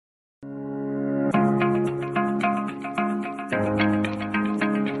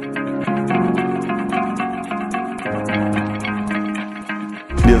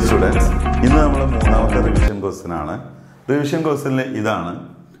Students, ഇന്ന് നമ്മൾ മൂന്നാമത്തെ റിവിഷൻ ക്വസ്റ്റ്യൻ ആണ്. റിവിഷൻ ക്വസ്റ്റ്യനിൽ ഇതാണ്: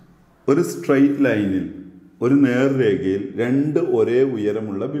 ഒരു സ്ട്രെയിറ്റ് ലൈനിൽ ഒരു നേർരേഖയിൽ രണ്ട് ഒരേ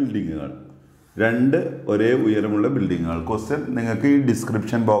ഉയരമുള്ള ബിൽഡിങ്ങുകൾ. ക്വസ്റ്റ്യൻ നിങ്ങൾക്ക് ഈ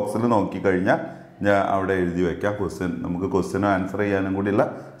ഡിസ്ക്രിപ്ഷൻ ബോക്സിൽ നോക്കിക്കഴിഞ്ഞാൽ ഞാൻ അവിടെ എഴുതി വയ്ക്കാം. നമുക്ക് ക്വസ്റ്റ്യൻ ആൻസർ ചെയ്യാനും കൂടിയുള്ള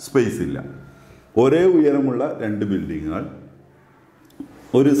സ്പേസ് ഇല്ല. ഒരേ ഉയരമുള്ള രണ്ട് ബിൽഡിങ്ങുകൾ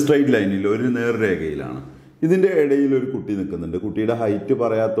ഒരു സ്ട്രെയിറ്റ് ലൈനിൽ ഒരു നേർരേഖയിലാണ്. ഇതിൻ്റെ ഇടയിൽ ഒരു കുട്ടി നിൽക്കുന്നുണ്ട്. കുട്ടിയുടെ ഹൈറ്റ്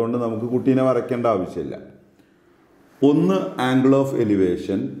പറയാത്തതുകൊണ്ട് നമുക്ക് കുട്ടീനെ വരയ്ക്കേണ്ട ആവശ്യമില്ല. ഒന്ന് angle of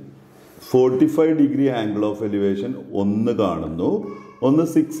elevation 45 degree angle of elevation ഒന്ന് കാണുന്നു, ഒന്ന്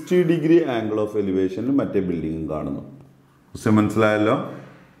 60 ഡിഗ്രി ആംഗിൾ ഓഫ് എലിവേഷനിൽ മറ്റേ ബിൽഡിങ്ങും കാണുന്നു. മനസ്സിലായല്ലോ?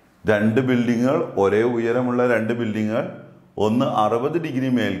 രണ്ട് ബിൽഡിങ്ങുകൾ, ഒരേ ഉയരമുള്ള രണ്ട് ബിൽഡിങ്ങുകൾ, ഒന്ന് 60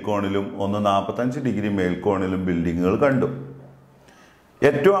 ഡിഗ്രി മേൽക്കോണിലും ഒന്ന് 45 ഡിഗ്രി മേൽക്കോണിലും ബിൽഡിങ്ങുകൾ കണ്ടു.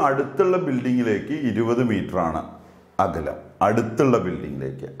 ഏറ്റവും അടുത്തുള്ള ബിൽഡിങ്ങിലേക്ക് 20 മീറ്ററാണ് അകലം, അടുത്തുള്ള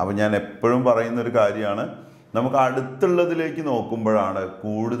ബിൽഡിങ്ങിലേക്ക്. അപ്പം ഞാൻ എപ്പോഴും പറയുന്നൊരു കാര്യമാണ്, നമുക്ക് അടുത്തുള്ളതിലേക്ക് നോക്കുമ്പോഴാണ്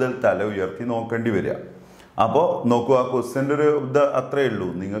കൂടുതൽ തല ഉയർത്തി നോക്കേണ്ടി വരിക. അപ്പോൾ നോക്കൂ, ആ ക്വസ്റ്റ്യൻ്റെ ഒരു ഇത് അത്രയേ ഉള്ളൂ.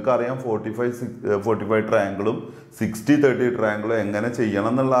 നിങ്ങൾക്കറിയാം 45 ട്രയാങ്കിളും 60-30 ട്രയാങ്കിളും എങ്ങനെ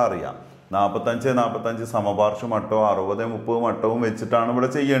ചെയ്യണം എന്നുള്ള അറിയാം. 45-45 സമപാർശ്വ മട്ടവും 60-30 മട്ടവും വെച്ചിട്ടാണ്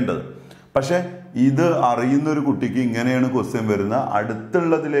ഇവിടെ ചെയ്യേണ്ടത്. പക്ഷെ ഇത് അറിയുന്നൊരു കുട്ടിക്ക് ഇങ്ങനെയാണ് ക്വസ്റ്റ്യൻ വരുന്നത്: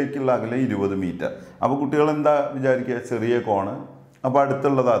 അടുത്തുള്ളതിലേക്കുള്ള അകലെ 20 മീറ്റർ. അപ്പോൾ കുട്ടികൾ എന്താ വിചാരിക്കുക? ചെറിയ കോണ്, അപ്പോൾ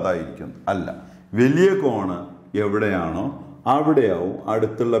അടുത്തുള്ളത് അതായിരിക്കും. അല്ല, വലിയ കോണ് എവിടെയാണോ അവിടെയാവും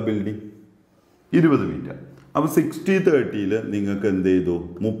അടുത്തുള്ള ബിൽഡിംഗ് 20 മീറ്റർ. അപ്പോൾ 60-30 നിങ്ങൾക്ക് എന്ത് ചെയ്തു?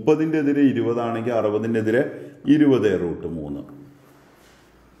 30ൻ്റെ എതിരെ 20 ആണെങ്കിൽ 60ൻ്റെ എതിരെ 20√3.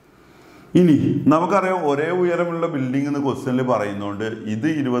 ഇനി നമുക്കറിയാം ഒരേ ഉയരമുള്ള ബിൽഡിംഗ് എന്ന് ക്വസ്റ്റ്യനിൽ പറയുന്നതുകൊണ്ട് ഇത്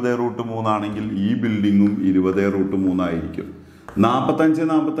 20√3 ആണെങ്കിൽ ഈ ബിൽഡിങ്ങും 20√3 ആയിരിക്കും.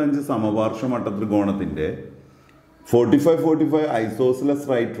 45-45 സമപാർശ്വ മട്ടത്രികോണത്തിൻ്റെ 45-45 ഐസോസിലസ്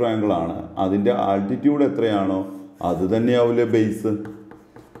റൈറ്റ് ട്രയാങ്കിൾ ആണ്. അതിൻ്റെ ആൾട്ടിറ്റ്യൂഡ് എത്രയാണോ അത് തന്നെയാവില്ലേ ബേസ്.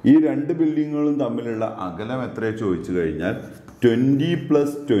 ഈ രണ്ട് ബിൽഡിങ്ങുകളും തമ്മിലുള്ള അകലം എത്രയാണ് ചോദിച്ചു കഴിഞ്ഞാൽ 20 +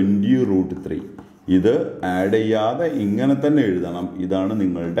 20√3. ഇത് ആഡ് ചെയ്യാതെ ഇങ്ങനെ തന്നെ എഴുതണം. ഇതാണ്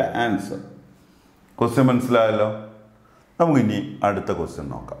നിങ്ങളുടെ ആൻസർ. ക്വസ്റ്റ്യൻ മനസ്സിലായല്ലോ? നമുക്കിനി അടുത്ത ക്വസ്റ്റ്യൻ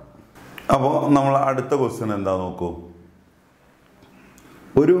നോക്കാം. അപ്പോൾ നമ്മൾ അടുത്ത ക്വസ്റ്റ്യൻ എന്താ നോക്കൂ.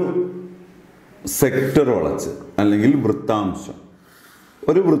 ഒരു സെക്ടർ വളച്ച് അല്ലെങ്കിൽ വൃത്താംശം,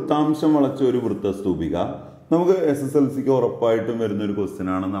 ഒരു വൃത്താംശം വളച്ച് ഒരു വൃത്തസ്തൂപിക. നമുക്ക് SSLCക്ക് ഉറപ്പായിട്ടും വരുന്നൊരു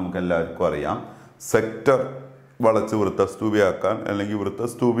ക്വസ്റ്റ്യനാണ്, നമുക്ക് എല്ലാവർക്കും അറിയാം. സെക്ടർ വളച്ച് വൃത്തസ്തൂപികയാക്കാൻ അല്ലെങ്കിൽ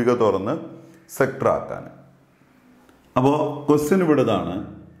വൃത്തസ്തൂപിക തുറന്ന് സെക്ടർ ആക്കാൻ. അപ്പോൾ ക്വസ്റ്റ്യൻ ഇവിടെതാണ്: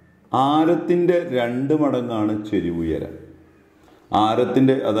 ആരത്തിൻ്റെ 2 മടങ്ങാണ് ചെരിവുയരം.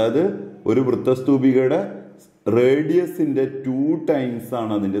 ആരത്തിൻ്റെ, അതായത് ഒരു വൃത്തസ്തൂപികയുടെ റേഡിയസിൻ്റെ 2 ടൈംസ്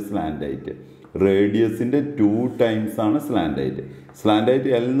ആണ് അതിൻ്റെ സ്ലാൻഡ് ഹൈറ്റ്. റേഡിയസിൻ്റെ 2 ടൈംസ് ആണ് slant height. Slant height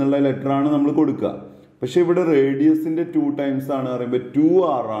L എന്നുള്ള ലെറ്ററാണ് നമ്മൾ കൊടുക്കുക. പക്ഷെ ഇവിടെ റേഡിയസിൻ്റെ 2 ടൈംസ് ആണ് പറയുമ്പോൾ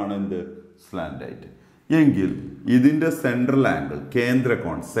 2R ആണ് എന്ത്? Slant height. എങ്കിൽ ഇതിൻ്റെ സെൻട്രൽ ആംഗിൾ,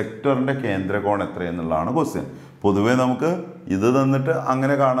 കേന്ദ്രകോൺ, സെക്ടറിൻ്റെ കേന്ദ്രകോൺ എത്രയെന്നുള്ളതാണ് ക്വസ്റ്റ്യൻ. പൊതുവേ നമുക്ക് ഇത് തന്നിട്ട്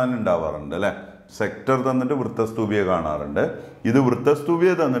അങ്ങനെ കാണാനുണ്ടാവാറുണ്ട് അല്ലേ? സെക്ടർ തന്നിട്ട് വൃത്തസ്തൂപിയെ കാണാറുണ്ട്. ഇത്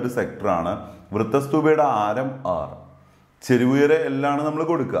വൃത്തസ്തൂപിയെ തന്നിട്ട് സെക്ടറാണ്. വൃത്തസ്തൂപിയുടെ ആരം R, ചെരിവുയരെ എല്ലാമാണ് നമ്മൾ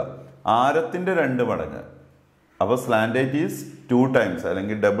കൊടുക്കുക. ആരത്തിൻ്റെ 2 മടങ്ങ്. അപ്പോൾ സ്ലാൻഡ് ഹൈറ്റ് ഈസ് 2 ടൈംസ്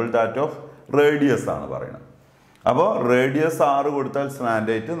അല്ലെങ്കിൽ ഡബിൾ ദാറ്റ് ഓഫ് റേഡിയസ് ആണ് പറയുന്നത്. അപ്പോൾ റേഡിയസ് R കൊടുത്താൽ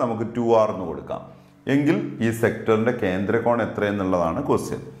സ്ലാൻഡ് ഹൈറ്റ് നമുക്ക് 2R എന്ന് കൊടുക്കാം. എങ്കിൽ ഈ സെക്ടറിൻ്റെ കേന്ദ്രകോൺ എത്രയെന്നുള്ളതാണ്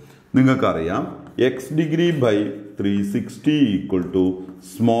ക്വസ്റ്റ്യൻ. നിങ്ങൾക്കറിയാം x°/360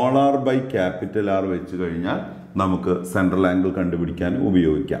 r/R വെച്ച് കഴിഞ്ഞാൽ നമുക്ക് സെൻട്രൽ ആംഗിൾ കണ്ടുപിടിക്കാൻ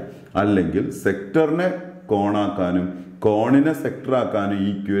ഉപയോഗിക്കാം. അല്ലെങ്കിൽ സെക്ടറിനെ കോണാക്കാനും കോണിനെ സെക്ടർ ആക്കാനും ഈ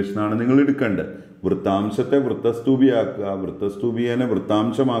ഇക്വേഷനാണ് നിങ്ങൾ എടുക്കേണ്ടത്. വൃത്താംശത്തെ വൃത്തസ്തൂപിയാക്കുക, വൃത്തസ്തൂപിയെ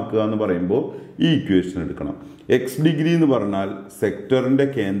വൃത്താംശമാക്കുക എന്ന് പറയുമ്പോൾ ഈ ഇക്വേഷൻ എടുക്കണം. x° എന്ന് പറഞ്ഞാൽ സെക്ടറിൻ്റെ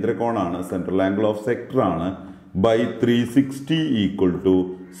കേന്ദ്രകോണാണ്, സെൻട്രൽ ആംഗിൾ ഓഫ് സെക്ടർ ആണ്, /360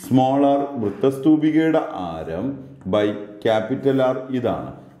 r വൃത്തസ്തൂപികയുടെ ആരം /R.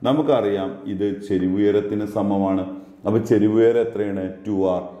 ഇതാണ്. നമുക്കറിയാം ഇത് ചെരിവുയരത്തിന് സമമാണ്. അപ്പോൾ ചെരിവുയരം എത്രയാണ്?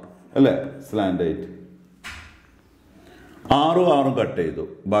 2R അല്ലേ? സ്ലാൻഡ് ഹൈറ്റ് 6 കട്ട് ചെയ്തു,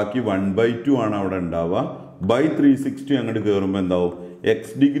 ബാക്കി 1/2 ആണ് അവിടെ ഉണ്ടാവുക. /360 അങ്ങോട്ട് കയറുമ്പോൾ എന്താവും?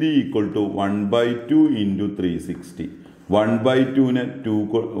 x° = 1/2 × 360. 1/2നെ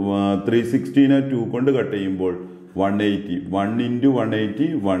 360നെ 2 കൊണ്ട് കട്ട് ചെയ്യുമ്പോൾ 180. 1 × 180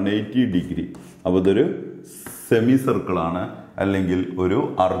 180 ഡിഗ്രി. അപ്പോൾ ഇതൊരു സെമി സർക്കിളാണ് അല്ലെങ്കിൽ ഒരു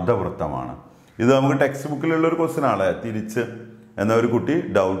അർദ്ധവൃത്തമാണ്. ഇത് നമുക്ക് ടെക്സ്റ്റ് ബുക്കിലുള്ളൊരു ക്വസ്റ്റ്യൻ ആണ്. തിരിച്ച് എന്ന ഒരു കുട്ടി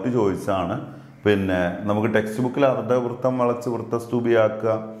ഡൗട്ട് ചോദിച്ചാണ്. പിന്നെ നമുക്ക് ടെക്സ്റ്റ് ബുക്കിൽ അർദ്ധവൃത്തം വളച്ച്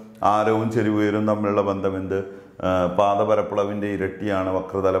വൃത്തസ്തൂപിയാക്കുക, ആരവും ചെരിവുയരും തമ്മിലുള്ള ബന്ധം എന്ത്? പാദപരപ്പളവിൻ്റെ ഇരട്ടിയാണ്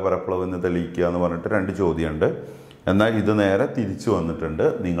വക്രതല പരപ്പളവ് എന്ന് തെളിയിക്കുക എന്ന് പറഞ്ഞിട്ട് 2 ചോദ്യമുണ്ട്. എന്നാൽ ഇത് നേരെ തിരിച്ചു വന്നിട്ടുണ്ട്.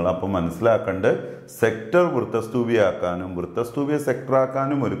 നിങ്ങളപ്പം മനസ്സിലാക്കേണ്ട സെക്ടർ വൃത്തസ്തൂപിയാക്കാനും വൃത്തസ്തൂപിയെ സെക്ടർ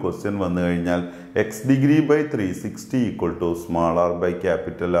ആക്കാനും ഒരു ക്വസ്റ്റ്യൻ വന്നു കഴിഞ്ഞാൽ x°/360 r/R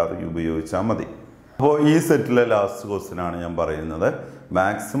ഉപയോഗിച്ചാൽ മതി. അപ്പോൾ ഈ സെറ്റിലെ ലാസ്റ്റ് ക്വസ്റ്റ്യൻ ആണ് ഞാൻ പറയുന്നത്.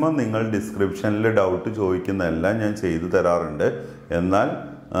 മാക്സിമം നിങ്ങൾ ഡിസ്ക്രിപ്ഷനിൽ ഡൗട്ട് ചോദിക്കുന്ന എല്ലാം ഞാൻ ചെയ്തു തരാറുണ്ട്. എന്നാൽ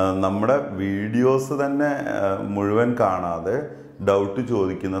നമ്മുടെ വീഡിയോസ് തന്നെ മുഴുവൻ കാണാതെ ഡൗട്ട്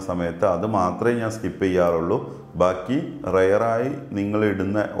ചോദിക്കുന്ന സമയത്ത് അത് മാത്രമേ ഞാൻ സ്കിപ്പ് ചെയ്യാറുള്ളൂ. ബാക്കി റെയറായി നിങ്ങൾ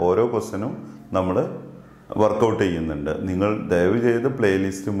ഇടുന്ന ഓരോ ക്വസ്റ്റ്യനും നമ്മൾ വർക്കൗട്ട് ചെയ്യുന്നുണ്ട്. നിങ്ങൾ ദയവ് ചെയ്ത്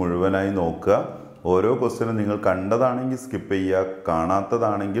പ്ലേലിസ്റ്റ് മുഴുവനായി നോക്കുക. ഓരോ ക്വസ്റ്റ്യനും നിങ്ങൾ കണ്ടതാണെങ്കിൽ സ്കിപ്പ് ചെയ്യുക,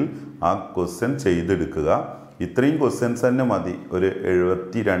 കാണാത്തതാണെങ്കിൽ ആ ക്വസ്റ്റ്യൻ ചെയ്തെടുക്കുക. ഇത്രയും ക്വസ്റ്റ്യൻസ് തന്നെ മതി ഒരു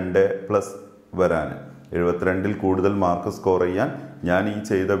 72+ വരാൻ. 72-ൽ കൂടുതൽ മാർക്ക് സ്കോർ ചെയ്യാൻ ഞാൻ ഈ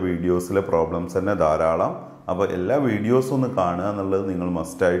ചെയ്ത വീഡിയോസിലെ പ്രോബ്ലംസ് തന്നെ ധാരാളം. അപ്പോൾ എല്ലാ വീഡിയോസും ഒന്ന് കാണുക എന്നുള്ളത് നിങ്ങൾ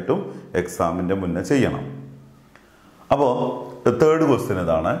മസ്റ്റായിട്ടും എക്സാമിൻ്റെ മുന്നേ ചെയ്യണം. അപ്പോൾ തേർഡ് ക്വസ്റ്റ്യൻ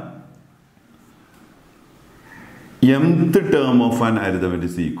ഇതാണ്. mth term of an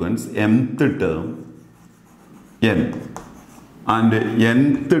arithmetic sequence, mth term n and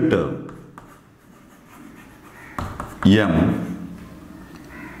nth term m,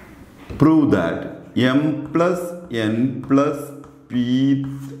 prove that m plus n plus pth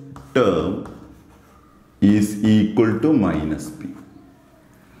term is equal to minus p.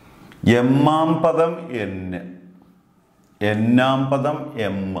 m-ആം പദം n, n-ആം പദം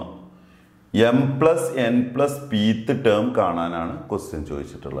m, m plus n plus pth term കാണാനാണ് question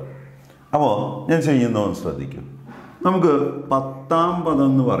ചോദിച്ചിട്ടുള്ളത്. അപ്പോൾ ഞാൻ ചെയ്യുന്നതെന്ന് ശ്രദ്ധിക്കും. നമുക്ക് 10-ആം പദം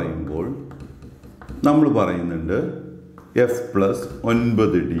എന്ന് പറയുമ്പോൾ നമ്മൾ പറയുന്നുണ്ട് f plus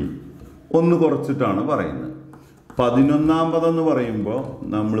 9d, ഒന്ന് കുറച്ചിട്ടാണ് പറയുന്നത്. 11-ആം പദം എന്ന് പറയുമ്പോൾ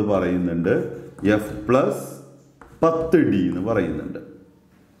നമ്മൾ പറയുന്നുണ്ട് f plus 10d എന്ന് പറയുന്നുണ്ട്.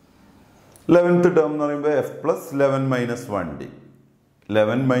 11th ടേം എന്ന് പറയുമ്പോൾ f plus 11 minus 1d,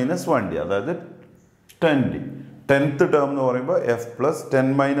 11 minus 1d അതായത് 10d. 10th ടേം എന്ന് പറയുമ്പോൾ f plus 10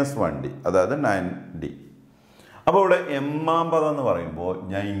 minus 1d അതായത് 9d. അപ്പോൾ ഇവിടെ m-ആം പദം എന്ന് പറയുമ്പോൾ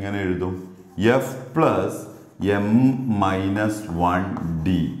ഞാൻ ഇങ്ങനെ എഴുതും f plus m minus 1d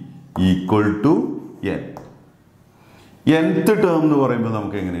equal to n. nth term എന്ന് പറയുമ്പോൾ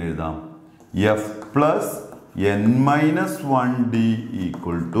നമുക്ക് എങ്ങനെ എഴുതാം? f plus n minus 1d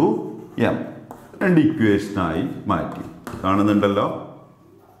equal to m. 2 ഇക്വേഷനായി മാറ്റി. കാണുന്നുണ്ടല്ലോ?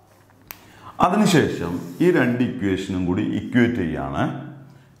 അതിനുശേഷം ഈ 2 ഇക്വേഷനും കൂടി ഇക്വേറ്റ് ചെയ്യാണ്.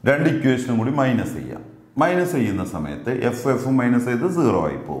 2 ഇക്വേഷനും കൂടി മൈനസ് ചെയ്യാം. മൈനസ് ചെയ്യുന്ന സമയത്ത് എഫ് മൈനസ് ചെയ്ത് 0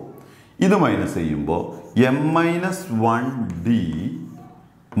 ആയി പോകും. ഇത് മൈനസ് ചെയ്യുമ്പോൾ m minus 1d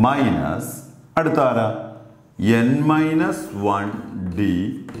മൈനസ് അടുത്ത ആരാ n minus 1d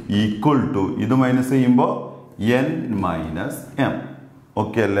equal to ഇത് മൈനസ് ചെയ്യുമ്പോൾ n minus m.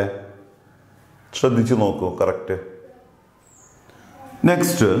 ഓക്കെ അല്ലേ? ശ്രദ്ധിച്ചു നോക്കൂ. Correct.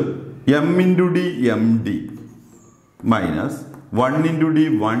 Next m into d md minus 1 into d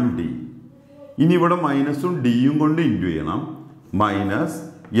 1d. ഇനി ഇവിടെ മൈനസും ഡിയും കൊണ്ട് ഇൻറ്റു ചെയ്യണം. Minus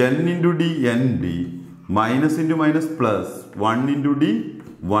n into d nd minus into minus plus 1 into d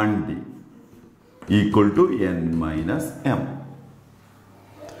 1d equal to n minus m.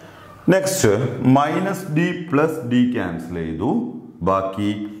 Next minus D plus D cancel ചെയ്തു.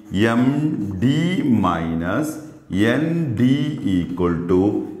 ബാക്കി M D minus N D equal to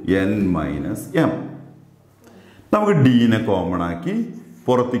n minus m. നമുക്ക് ഡീനെ common ആക്കി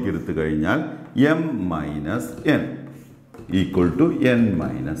പുറത്തേക്ക് എടുത്തു കഴിഞ്ഞാൽ m minus n equal to n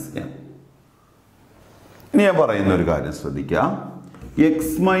minus m. ഇനി ഞാൻ പറയുന്ന ഒരു കാര്യം ശ്രദ്ധിക്കുക. x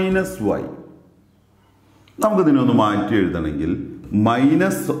minus y നമുക്കിതിനൊന്ന് മാറ്റി എഴുതണമെങ്കിൽ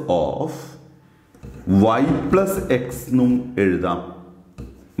minus of y plus X എന്നും എഴുതാം.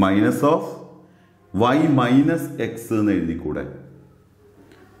 Minus of y minus X എന്ന് എഴുതിക്കൂടെ?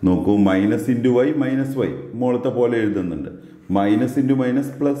 നോക്കൂ, minus into Y minus Y മുകളത്തെ പോലെ എഴുതുന്നുണ്ട്. Minus into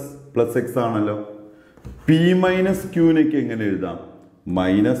minus plus plus X ആണല്ലോ. പി മൈനസ് ക്യൂനൊക്കെ എങ്ങനെ എഴുതാം?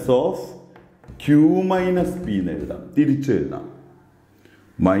 Minus of Q minus P എന്ന് എഴുതാം. തിരിച്ചെഴുതാം.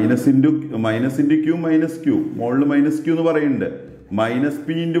 Minus into Q minus Q, മുകളിൽ മൈനസ് ക്യൂ എന്ന് പറയുന്നുണ്ട്. Minus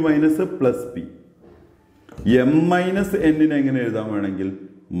P into minus plus P. M minus എന്നിനെ എങ്ങനെ എഴുതാൻ വേണമെങ്കിൽ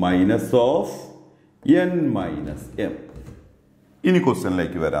minus of N minus M. ഇനി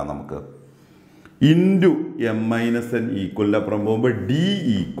ക്വസ്റ്റ്യനിലേക്ക് വരാം. നമുക്ക് ഇൻറ്റു എം മൈനസ് എൻ ഈക്വലിൻ്റെ അപ്പുറം പോകുമ്പോൾ D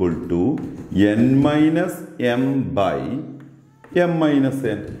equal to N minus M by M minus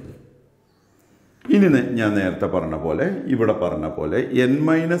N. ഇനി ഞാൻ നേരത്തെ പറഞ്ഞ പോലെ ഇവിടെ പറഞ്ഞ പോലെ എൻ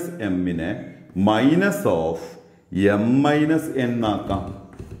മൈനസ് എമ്മിനെ minus of M minus N ആക്കാം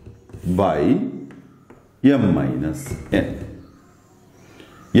by M minus N.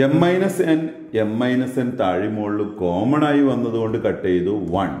 M minus N M minus N താഴെ മുകളിൽ കോമൺ ആയി വന്നതുകൊണ്ട് കട്ട് ചെയ്തു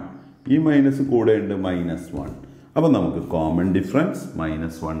 1. ഈ മൈനസ് കൂടെ ഉണ്ട് -1. അപ്പം നമുക്ക് കോമൺ ഡിഫറൻസ്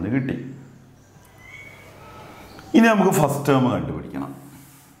 -1 കിട്ടി. ഇനി നമുക്ക് ഫസ്റ്റ് ടേം കണ്ടുപിടിക്കണം.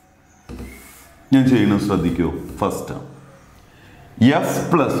 ഞാൻ ചെയ്യുന്നത് ശ്രദ്ധിക്കൂ. ഫസ്റ്റ് ടേം എഫ്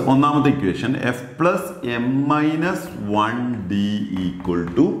പ്ലസ് ഒന്നാമത്തെ equation F plus M minus 1d equal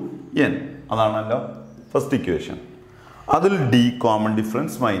to N. അതാണല്ലോ ഫസ്റ്റ് ഇക്വേഷൻ. അതിൽ ഡി കോമൺ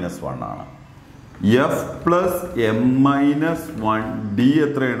ഡിഫറൻസ് -1 ആണ്. F plus M minus 1d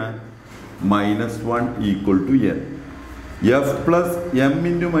എത്രയാണ്? -1 equal to N. F plus M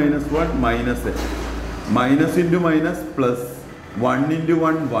into -1 minus N. Minus into minus plus 1 into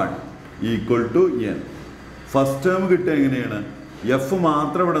 1 1 equal to N. First term കിട്ടുക എങ്ങനെയാണ്? F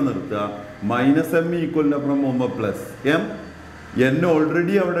മാത്രം ഇവിടെ നിർത്തുക. -m ഈക്വലിനപ്പുറം പോകുമ്പോൾ plus M. N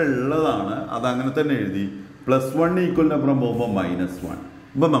already അവിടെ ഉള്ളതാണ്, അതങ്ങനെ തന്നെ എഴുതി. +1 ഈക്വലിനപ്പുറം പോകുമ്പോൾ -1.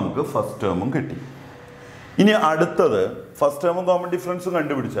 ഇപ്പം നമുക്ക് ഫസ്റ്റ് ടേമും കിട്ടി. ഇനി അടുത്തത് ഫസ്റ്റ് ടേമും കോമൺ ഡിഫറൻസും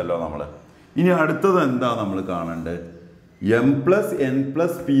കണ്ടുപിടിച്ചല്ലോ നമ്മൾ. ഇനി അടുത്തത് എന്താ നമ്മൾ കാണേണ്ടത്? M plus N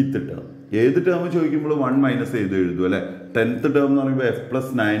plus പീത്ത് term. ഏത് ടേം ചോദിക്കുമ്പോൾ 1 മൈനസ് ചെയ്ത് എഴുതും അല്ലെ. 10th ടേം എന്ന് പറയുമ്പോൾ എഫ്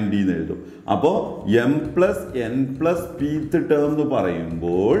പ്ലസ് 9d എന്ന് എഴുതും. അപ്പോൾ M plus N plus പീത്ത് term എന്ന്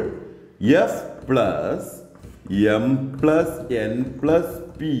പറയുമ്പോൾ F plus M plus N plus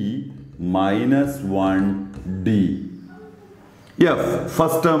P -1d. F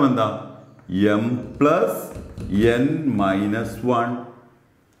first term എന്താ? M plus N -1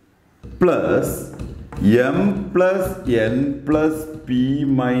 plus M plus N plus P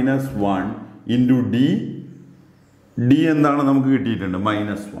 -1 into D. D എന്താണ് നമുക്ക് കിട്ടിയിട്ടുണ്ട്?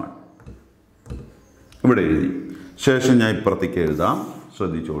 -1. ഇവിടെ എഴുതി. ശേഷം ഞാൻ ഇപ്പുറത്തേക്ക് എഴുതാം,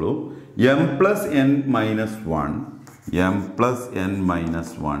 ശ്രദ്ധിച്ചോളൂ. M plus N -1 M plus N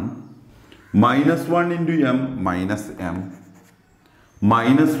 -1 -1 into M minus M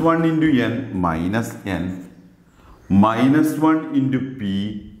 -1 into N minus N -1 into P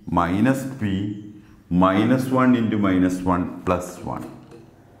minus P -1 into -1 plus 1.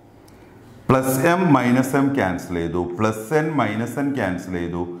 Plus M minus M cancel ചെയ്തു. Plus N minus N cancel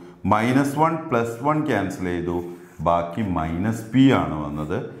ചെയ്തു. -1 പ്ലസ് 1 ക്യാൻസൽ ചെയ്തു. ബാക്കി -p ആണ്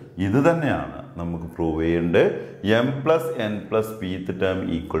വന്നത്. ഇത് തന്നെയാണ് നമുക്ക് prove ചെയ്യേണ്ടത്. M plus N plus പീത്ത് term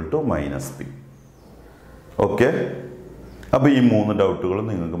equal to -p. Okay. അപ്പോൾ ഈ 3 ഡൗട്ടുകളും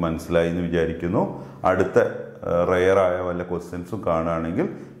നിങ്ങൾക്ക് മനസ്സിലായി എന്ന് വിചാരിക്കുന്നു. അടുത്ത റെയറായ വല്ല ക്വസ്റ്റ്യൻസും കാണുകയാണെങ്കിൽ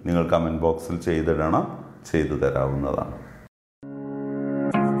നിങ്ങൾ കമൻറ്റ് ബോക്സിൽ ചെയ്തിടണം, ചെയ്തു തരാവുന്നതാണ്.